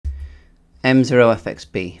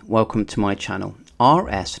M0FXB, welcome to my channel.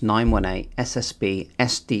 RS-918 SSB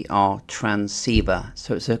SDR transceiver.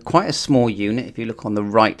 So it's quite a small unit. If you look on the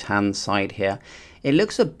right hand side here, it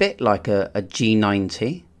looks a bit like a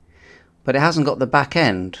G90, but it hasn't got the back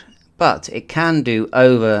end. But it can do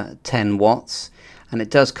over 10 watts, and it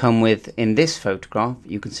does come with, in this photograph,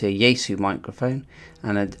 you can see a Yaesu microphone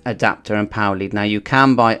and an adapter and power lead. Now you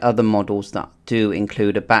can buy other models that do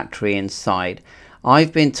include a battery inside.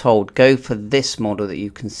 I've been told go for this model that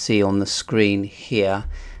you can see on the screen here.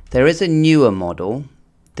 There is a newer model,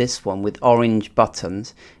 this one with orange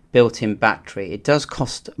buttons, built-in battery. It does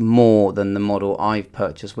cost more than the model I've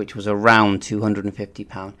purchased, which was around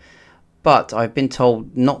 £250. But I've been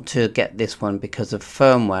told not to get this one because of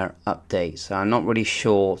firmware updates. So I'm not really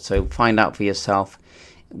sure, so find out for yourself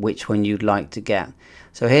which one you'd like to get.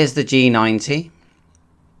 So here's the G90.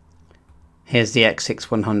 Here's the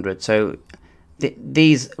X6100. So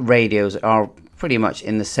these radios are pretty much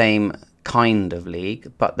in the same kind of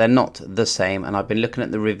league, but they're not the same. And I've been looking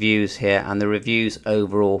at the reviews here, and the reviews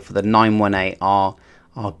overall for the 918 are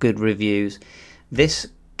good reviews. This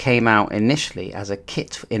came out initially as a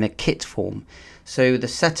kit, in a kit form, so the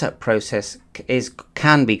setup process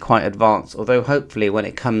can be quite advanced, although hopefully when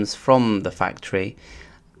it comes from the factory,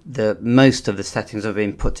 most of the settings have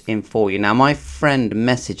been put in for you. Now my friend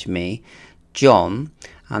messaged me, John,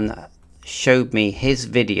 and showed me his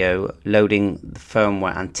video loading the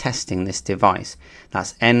firmware and testing this device.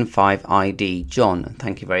 That's N5ID John,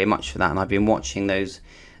 thank you very much for that. And I've been watching those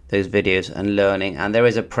videos and learning, and there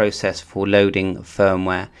is a process for loading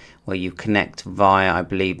firmware where you connect via, I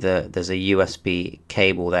believe there's a USB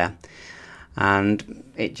cable there, and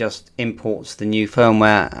it just imports the new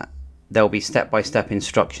firmware. There'll be step-by-step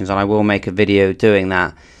instructions, and I will make a video doing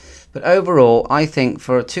that. But overall, I think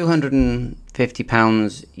for £250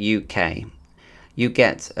 UK, you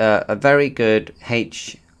get a very good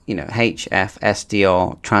HF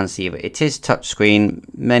SDR transceiver. It is touchscreen.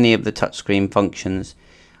 Many of the touchscreen functions,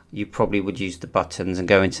 you probably would use the buttons and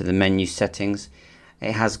go into the menu settings.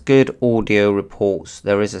 It has good audio reports.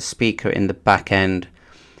 There is a speaker in the back end.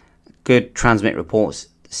 Good transmit reports.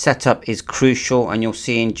 Setup is crucial, and you'll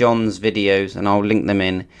see in John's videos, and I'll link them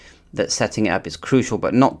in, that setting it up is crucial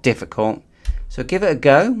but not difficult. So give it a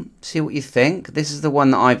go, see what you think. This is the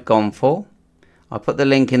one that I've gone for. I'll put the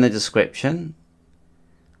link in the description.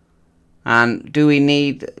 And do we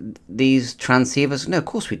need these transceivers? No, of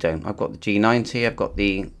course we don't. I've got the G90, I've got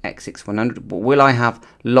the X6100, but will I have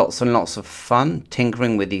lots and lots of fun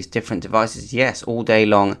tinkering with these different devices? Yes, all day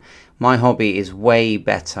long. My hobby is way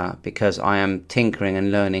better because I am tinkering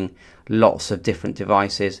and learning lots of different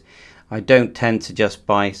devices. I don't tend to just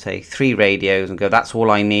buy, say, 3 radios and go, that's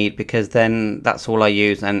all I need, because then that's all I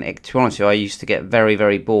use. And to be honest with you, I used to get very,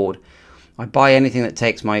 very bored. I buy anything that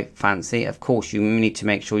takes my fancy. Of course, you need to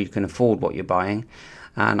make sure you can afford what you're buying.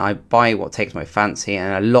 And I buy what takes my fancy,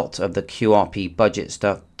 and a lot of the QRP budget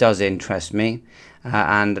stuff does interest me.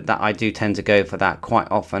 And that I do tend to go for that quite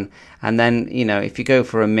often. And then, you know, if you go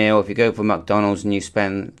for a meal, if you go for McDonald's and you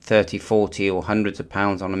spend 30, 40 or hundreds of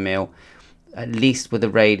pounds on a meal, at least with a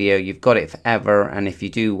radio, you've got it forever. And if you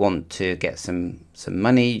do want to get some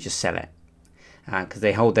money, you just sell it, because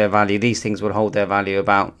they hold their value. These things will hold their value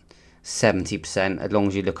about 70% as long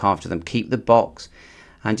as you look after them. Keep the box.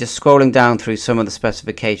 And just scrolling down through some of the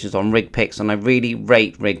specifications on RIGPIX, and I really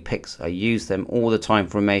rate RIGPIX. I use them all the time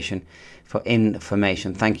for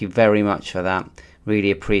information. Thank you very much for that.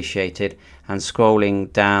 Really appreciated. And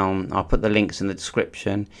scrolling down, I'll put the links in the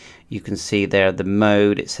description. You can see there the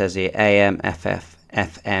mode. It says here AM, FF,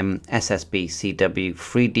 FM, SSB, CW,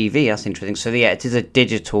 3DV. That's interesting. So yeah, it is a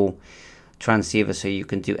digital transceiver, so you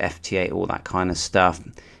can do FTA, all that kind of stuff.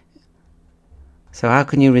 So how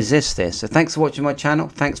can you resist this? So thanks for watching my channel.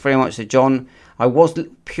 Thanks very much to John. I was,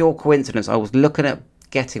 pure coincidence, I was looking at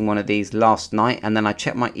getting one of these last night, and then I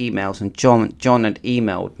checked my emails, and John had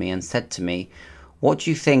emailed me and said to me, what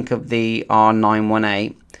do you think of the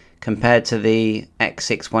R918 compared to the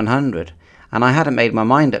X6100? And I hadn't made my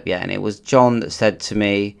mind up yet, and it was John that said to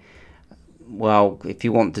me, well, if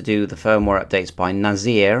you want to do the firmware updates by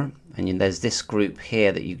Nazir, and there's this group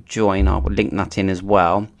here that you join, I will link that in as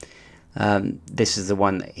well. This is the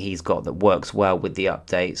one that he's got that works well with the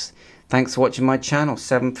updates. Thanks for watching my channel.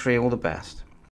 7-3, all the best.